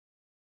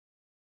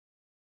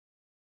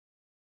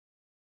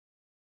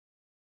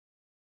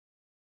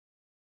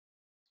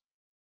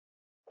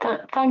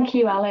Thank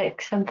you,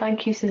 Alex, and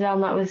thank you,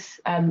 Suzanne. That was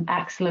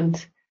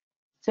excellent.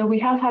 So we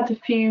have had a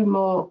few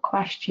more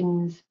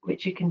questions,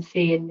 which you can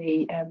see in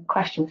the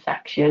question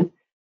section.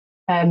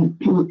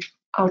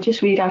 I'll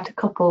just read out a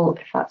couple,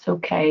 if that's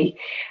okay.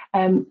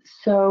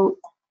 So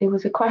there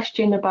was a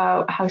question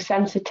about how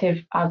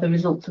sensitive are the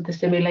results of the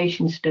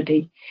simulation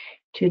study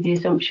to the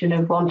assumption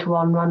of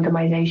one-to-one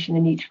randomization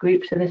in each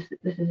group. So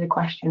this is a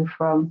question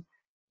from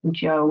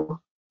Joe.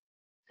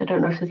 I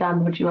don't know,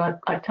 Suzanne, would you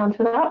like to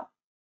answer that?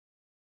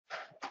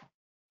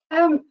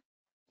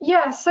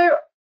 Yeah, so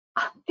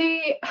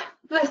the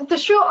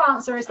short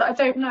answer is that I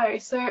don't know.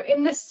 So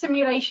in this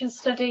simulation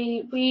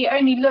study, we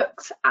only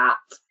looked at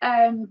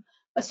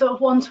a sort of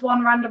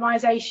one-to-one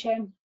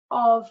randomization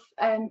of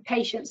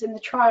patients in the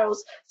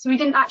trials. So we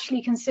didn't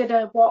actually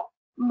consider what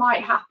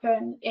might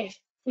happen if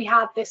we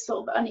had this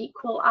sort of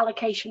unequal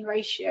allocation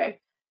ratio.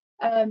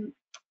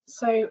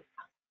 So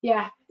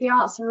yeah, the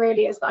answer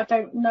really is that I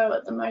don't know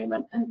at the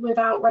moment, and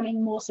without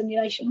running more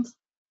simulations.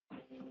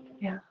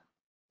 Yeah.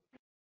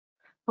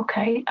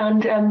 Okay,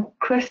 and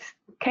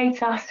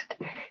Kate asked,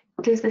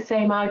 does the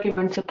same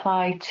argument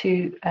apply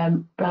to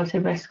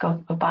relative risk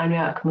of binary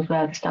outcomes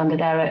where the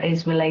standard error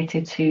is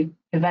related to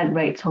event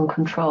rates on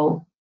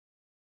control?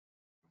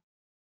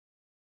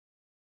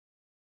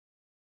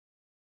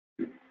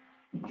 Do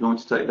you want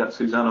to take that,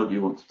 Suzanne, or do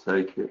you want to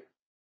take it?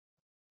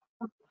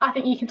 I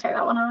think you can take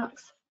that one,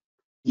 Alex.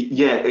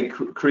 Yeah,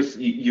 Chris,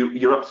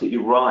 you're absolutely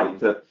right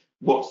that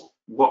what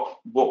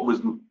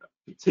was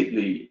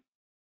particularly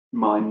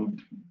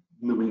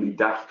mind-numbingly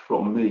daft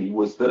from me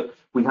was that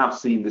we have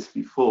seen this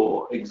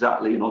before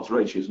exactly, and odds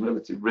ratios and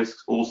relative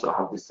risks also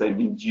have the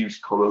same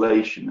induced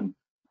correlation, and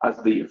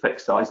as the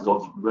effect size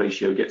odds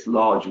ratio gets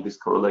larger, this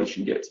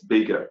correlation gets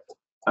bigger.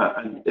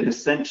 And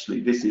essentially,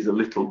 this is a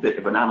little bit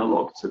of an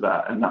analog to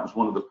that, and that was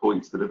one of the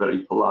points that a very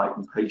polite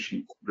and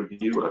patient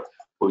reviewer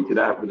pointed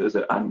out with us,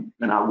 and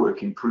our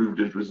work improved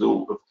as a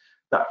result of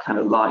that kind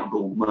of light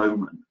bulb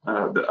moment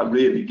that I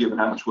really, given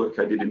how much work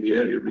I did in the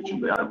area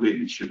originally, I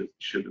really should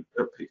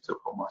have picked up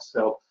on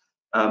myself.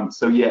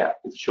 So yeah,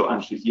 the short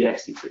answer is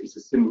yes, it's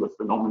a similar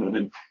phenomenon,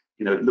 and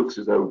it looks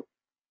as though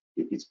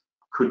it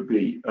could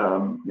be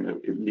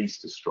at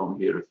least as strong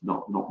here, if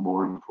not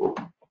more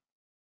important.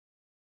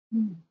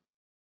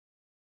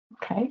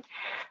 Okay.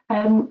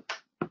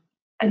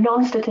 A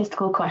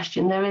non-statistical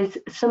question. There is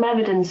some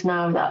evidence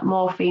now that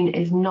morphine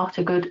is not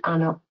a good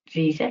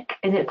analgesic.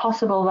 Is it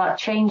possible that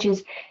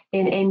changes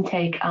in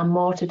intake are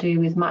more to do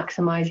with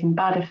maximising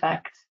bad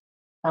effects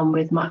than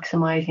with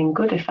maximising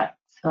good effects?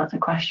 So that's a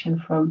question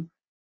from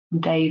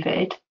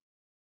David.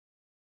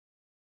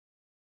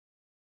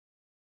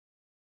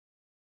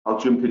 I'll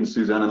jump in,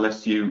 Suzanne,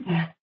 unless you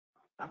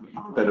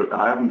better.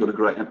 I haven't got a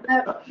great.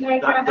 No,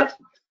 go ahead.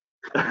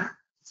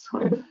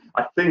 Sorry.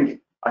 I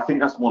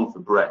think that's one for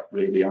Brett,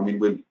 really. I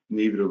mean,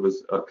 neither of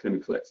us are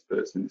clinical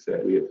experts in this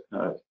area.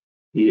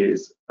 He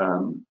is,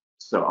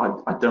 so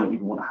I don't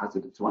even want to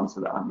hazard to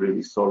answer that. I'm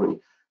really sorry.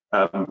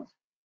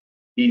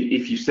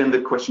 If you send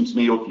the question to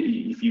me, or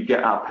if you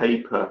get our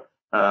paper,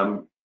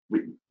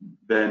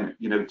 then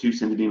do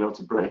send an email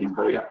to Brett. He's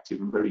very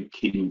active and very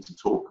keen to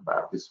talk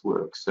about this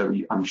work. So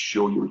I'm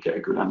sure you'll get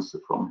a good answer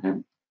from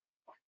him.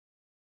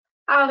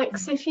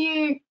 Alex, if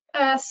you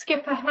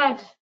skip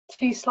ahead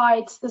 2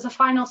 slides, there's a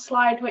final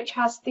slide which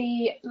has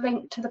the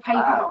link to the paper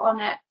on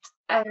it.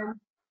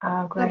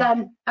 So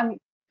then,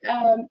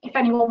 if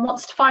anyone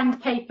wants to find the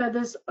paper,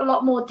 there's a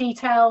lot more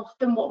detail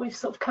than what we've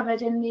sort of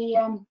covered in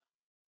the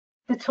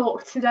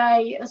talk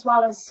today, as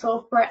well as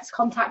sort of Brett's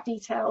contact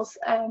details,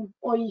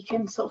 or you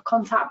can sort of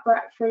contact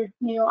Brett through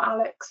me or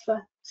Alex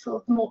for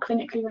sort of more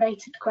clinically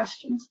related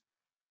questions.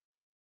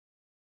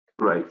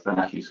 Great,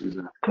 thank you,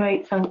 Suzanne.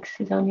 Great, thanks,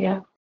 Suzanne.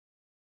 Yeah.